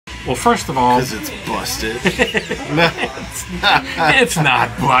Well, first of all... Because it's busted. No, it's not. It's not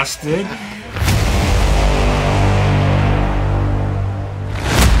busted.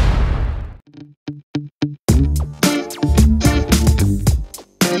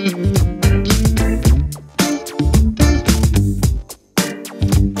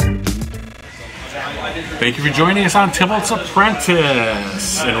 Thank you for joining us on Tibalt's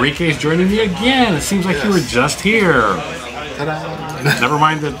Apprentice. Enrique's joining me again. It seems like you were just here. Never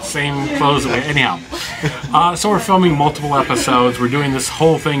mind the same clothes. Anyhow, so we're filming multiple episodes. We're doing this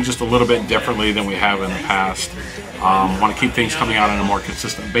whole thing just a little bit differently than we have in the past. Want to keep things coming out on a more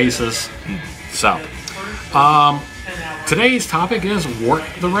consistent basis. So, today's topic is Wort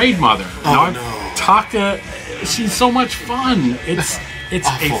the Raidmother. Now, I've talked to... She's so much fun. It's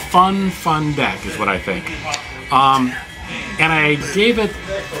a fun deck, is what I think. And I gave it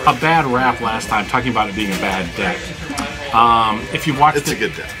a bad rap last time, talking about it being a bad deck. If you've watched a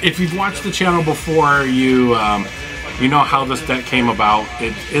good deck. If you've watched the channel before, you know how this deck came about.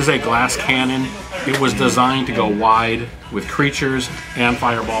 It is a glass cannon. It was designed to go wide with creatures and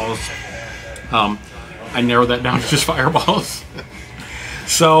fireballs. I narrowed that down to just fireballs.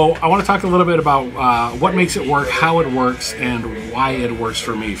 So I want to talk a little bit about what makes it work, how it works, and why it works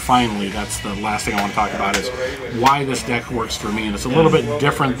for me. Finally, that's the last thing I want to talk about, is why this deck works for me. And it's a little bit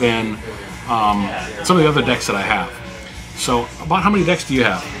different than some of the other decks that I have. So about how many decks do you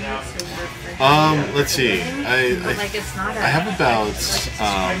have? Let's see. I have about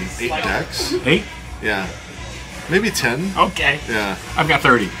 8 decks. 8? Yeah. Maybe 10. Okay. Yeah. I've got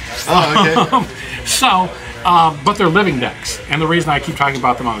 30. Oh, okay. But they're living decks, and the reason I keep talking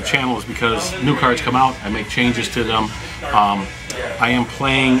about them on the channel is because new cards come out, I make changes to them. I am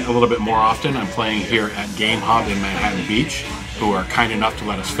playing a little bit more often. I'm playing here at Game Hub in Manhattan Beach, who are kind enough to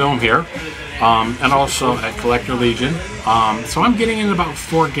let us film here, and also at Collector Legion. So I'm getting in about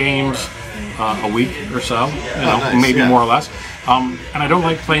 4 games a week or so, nice. Maybe more or less. And I don't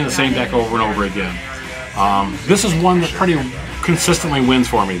like playing the same deck over and over again. This is one that pretty consistently wins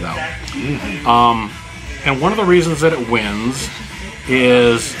for me, though. And one of the reasons that it wins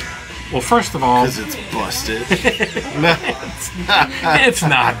is, well, first of all... Because it's busted. No, it's not. It's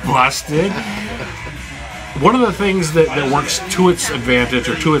not busted. One of the things that works to its advantage,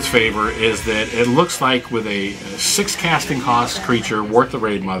 or to its favor, is that it looks like with a 6 casting cost creature, Wort the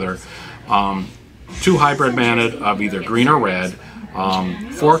Raidmother, 2 hybrid mana of either green or red,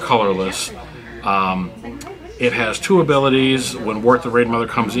 4 colorless. It has 2 abilities. When Wort the Raidmother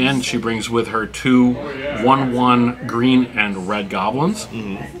comes in, she brings with her 2 1/1 green and red goblins.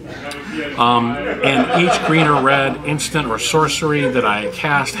 And each green or red instant or sorcery that I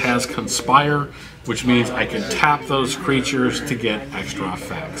cast has Conspire, which means I can tap those creatures to get extra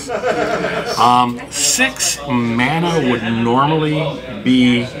effects. 6 mana would normally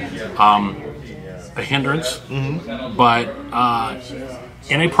be a hindrance, but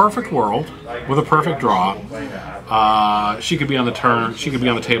in a perfect world, with a perfect draw, she could be on the turn. She could be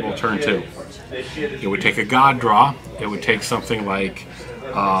on the table turn 2. It would take a god draw. It would take something like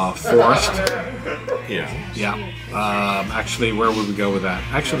Forest. Yeah. Actually, where would we go with that?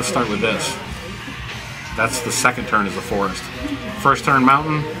 Actually, let's start with this. That's the second turn, is the Forest. First turn,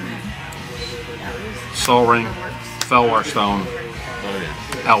 Mountain, Soul Ring, Felwar Stone,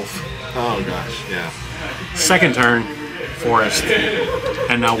 Elf. Oh gosh, yeah. Second turn, Forest,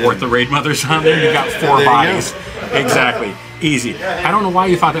 and now Wort the Raidmother's on there. You got 4 bodies. Exactly. Easy. I don't know why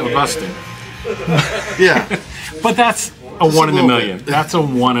you thought that was busted. Yeah. But that's a 1 in a million. That's a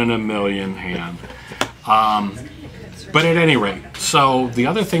 1 in a million hand. But at any rate, so the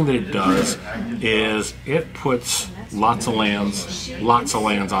other thing that it does is it puts lots of lands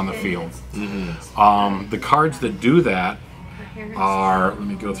on the field. The cards that do that are, let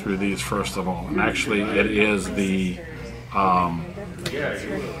me go through these first of all, and actually it is the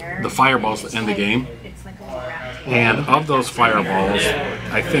fireballs that end the game. And of those fireballs,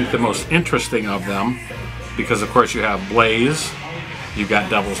 I think the most interesting of them, because of course you have Blaze, you've got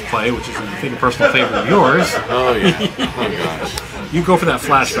Devil's Play, which is I think a personal favorite of yours. Oh yeah. Oh gosh. You go for that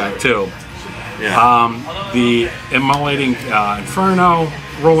flashback too. Yeah. The Immolating Inferno,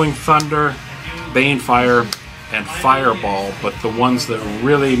 Rolling Thunder, Banefire, and Fireball, but the ones that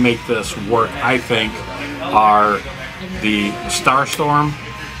really make this work, I think, are the Starstorm,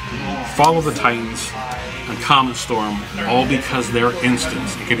 Follow the Titans, and Comet Storm, all because they're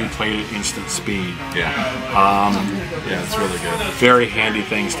instants. It can be played at instant speed. Yeah. Yeah, it's really good. Very handy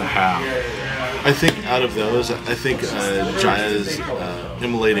things to have. I think out of those, I think Jaya's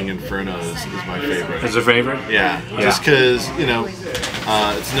Immolating Inferno is my favorite. Is your favorite? Yeah. Just because, you know,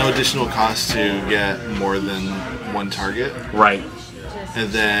 it's no additional cost to get more than one target. Right. And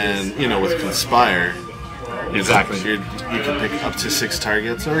then, you know, with Conspire, Exactly. you can pick up to 6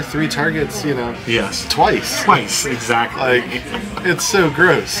 targets or 3 targets, you know. Yes. Twice. Exactly. Like, it's so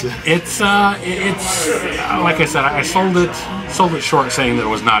gross. It's like I said, I sold it short, saying that it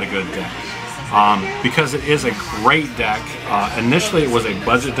was not a good deck. Because it is a great deck. Initially, it was a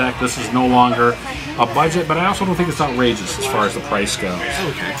budget deck. This is no longer a budget, but I also don't think it's outrageous as far as the price goes.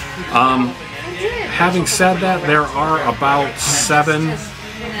 Okay. Having said that, there are about 7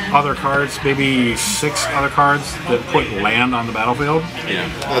 other cards, maybe 6 other cards that put land on the battlefield. Yeah,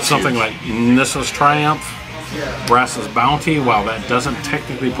 that's something huge. like Nissa's Triumph, Brass's Bounty. While that doesn't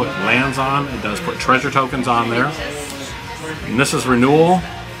technically put lands on, it does put treasure tokens on there. Nissa's Renewal,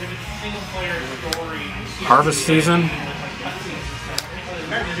 Harvest Season,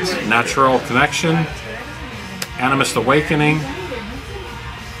 Natural Connection, Animist Awakening,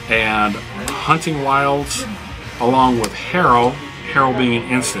 and Hunting Wilds, along with Harrow being an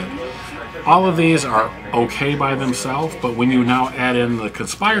instant. All of these are okay by themselves, but when you now add in the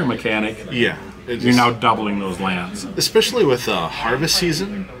Conspire mechanic, yeah, you're now doubling those lands. Especially with Harvest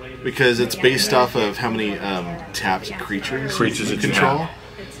Season, because it's based off of how many tapped creatures you control.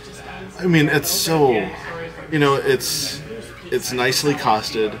 I mean, it's so, you know, it's nicely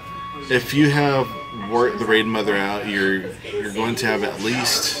costed. If you have Wort the Raidmother out, you're going to have at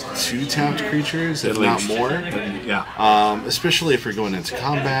least 2 tapped creatures, if not more. Yeah. Especially if you're going into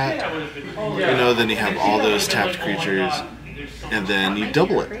combat, you know, then you have all those tapped creatures, and then you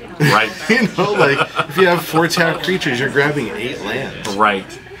double it. Right. You know, like if you have 4 tapped creatures, you're grabbing 8 lands.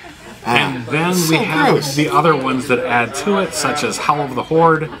 Right. And then so we have gross. the other ones that add to it, such as Howl of the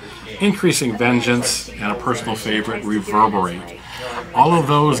Horde, Increasing Vengeance, and a personal favorite, Reverberate. All of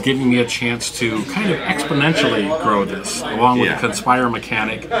those giving me a chance to kind of exponentially grow this. Along with the Conspire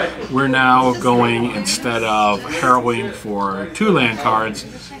mechanic, we're now going, instead of harrowing for 2 land cards,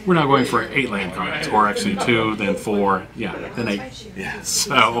 we're now going for 8 land cards. Or actually 2, then 4, then 8. Yeah.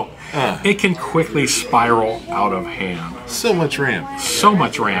 So it can quickly spiral out of hand. So much ramp. So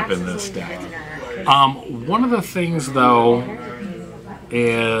much ramp in this deck. One of the things, though,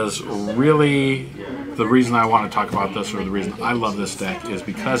 is really the reason I want to talk about this, or the reason I love this deck, is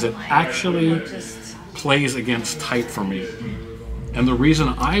because it actually plays against type for me. And the reason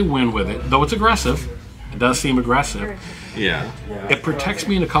I win with it, though it's aggressive, it does seem aggressive, it protects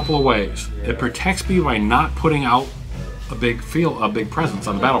me in a couple of ways. It protects me by not putting out a big presence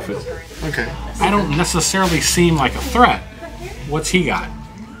on the battlefield. Okay. I don't necessarily seem like a threat. What's he got?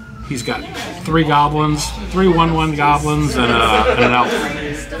 He's got 3 goblins, 3 1/1 goblins, and an elf.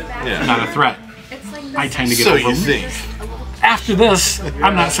 Yeah. Not a threat. I tend to get So over. you think? After this,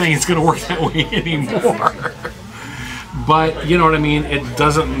 I'm not saying it's going to work that way anymore. But you know what I mean? It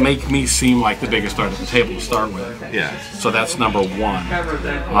doesn't make me seem like the biggest threat at the table to start with. Yeah. So that's number 1.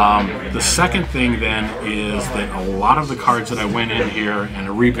 The second thing then is that a lot of the cards that I went in here and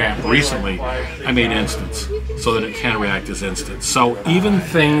a revamp recently, I made instants so that it can react as instants. So even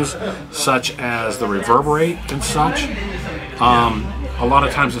things such as the Reverberate and such, a lot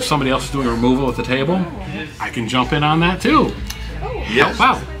of times if somebody else is doing a removal at the table, I can jump in on that too. Yes.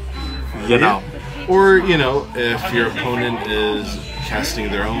 Help out. You know. Or, you know, if your opponent is casting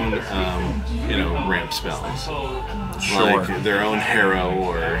their own, you know, ramp spells. Sure. Like their own Harrow,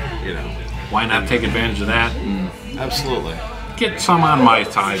 or, you know. Why not take advantage of that and Absolutely. get some on my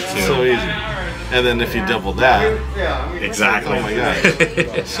side too? So easy. And then if you double that, Exactly. oh my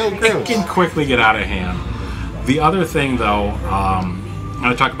god. So It gross. can quickly get out of hand. The other thing, though, I'm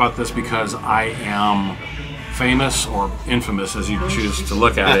going to talk about this because I am famous, or infamous as you choose to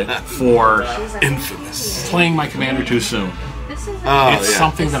look at it, for Infamous. playing my commander too soon. Oh, It's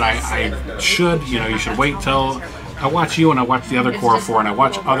something that I should, you should wait till I watch you and I watch the other Core 4 and I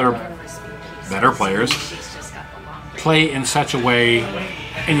watch other better players play in such a way,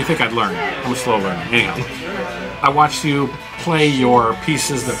 and you think I'd learn. I'm a slow learner. Anyhow, I watched you play your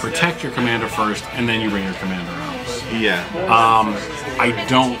pieces that protect your commander first, and then you bring your commander out. Yeah. I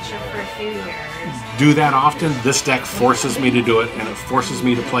don't do that often. This deck forces me to do it, and it forces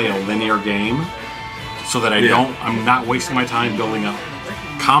me to play a linear game so that I'm not wasting my time building up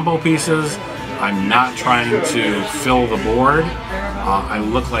combo pieces. I'm not trying to fill the board. I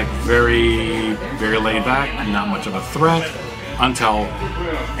look like very, very laid back, not much of a threat, until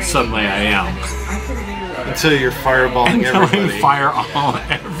suddenly I am. Until you're fireballing Until everybody. I fire all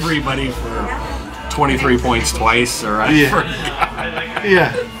everybody for 23 points twice, or I forgot.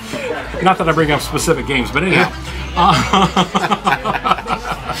 Yeah. Not that I bring up specific games, but anyhow.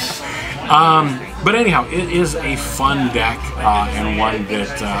 But anyhow, it is a fun deck and one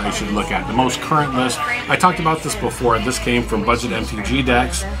that you should look at. The most current list, I talked about this before, this came from Budget MTG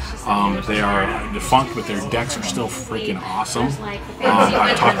decks. They are defunct, but their decks are still freaking awesome.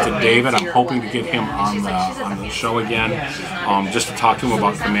 I talked to David. I'm hoping to get him on the show again, just to talk to him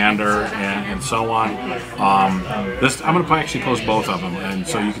about Commander and so on. I'm going to actually post both of them, and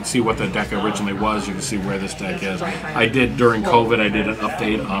so you can see what the deck originally was. You can see where this deck is. I did, during COVID, I did an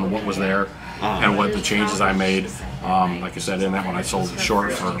update on what was there and what the changes I made. Like I said, in that one I sold it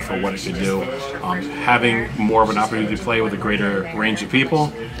short for what it could do. Having more of an opportunity to play with a greater range of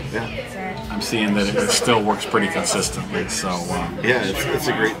people, I'm seeing that it still works pretty consistently. So yeah, it's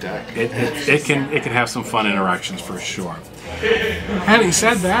a great deck. It can have some fun interactions for sure. Having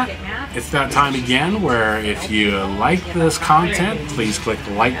said that, it's that time again where if you like this content, please click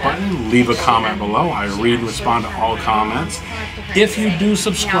the like button, leave a comment below. I read and respond to all comments. If you do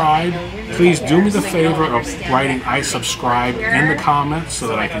subscribe, please do me the favor of writing "I subscribe" in the comments so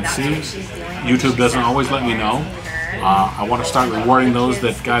that I can see. YouTube doesn't always let me know. I want to start rewarding those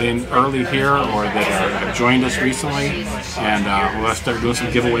that got in early here or that have joined us recently, and we're going to start doing some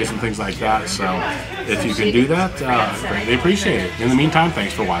giveaways and things like that. So if you can do that, greatly appreciate it. In the meantime,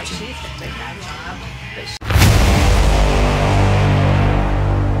 thanks for watching.